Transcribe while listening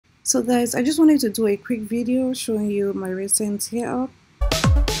So guys, I just wanted to do a quick video showing you my recent hair up.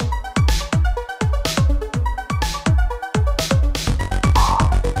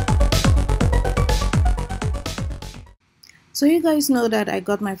 So you guys know that I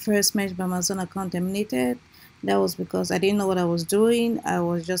got my first Match by Amazon account terminated. That was because I didn't know what I was doing. I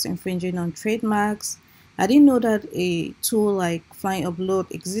was just infringing on trademarks. I didn't know that a tool like Flying Upload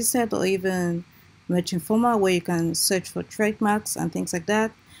existed, or even Merch Informer, where you can search for trademarks and things like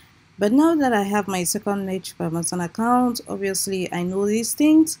that. But now that I have my second Match by Amazon account, obviously I know these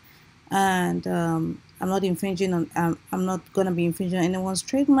things, and I'm not infringing on. I'm not gonna be infringing on anyone's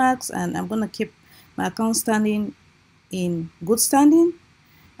trademarks, and I'm gonna keep my account standing in good standing.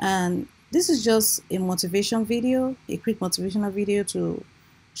 And this is just a motivation video, a quick motivational video to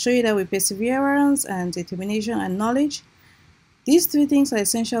show you that with perseverance and determination and knowledge, these three things are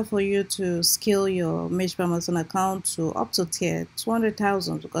essential for you to scale your Match by Amazon account to up to tier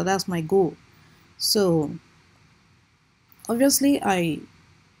 200,000, because that's my goal. So obviously I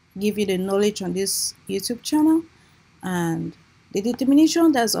give you the knowledge on this YouTube channel, and the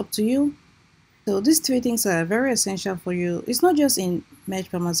determination, that's up to you. So these three things are very essential for you. It's not just in Match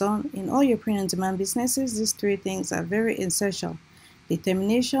by Amazon, in all your print-on-demand businesses, these three things are very essential: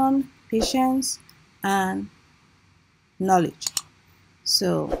 determination, patience, and knowledge.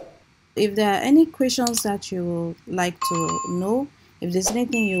 So if there are any questions that you would like to know, if there's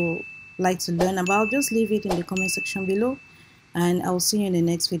anything you would like to learn about, just leave it in the comment section below, and I will see you in the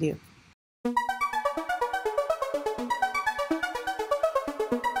next video.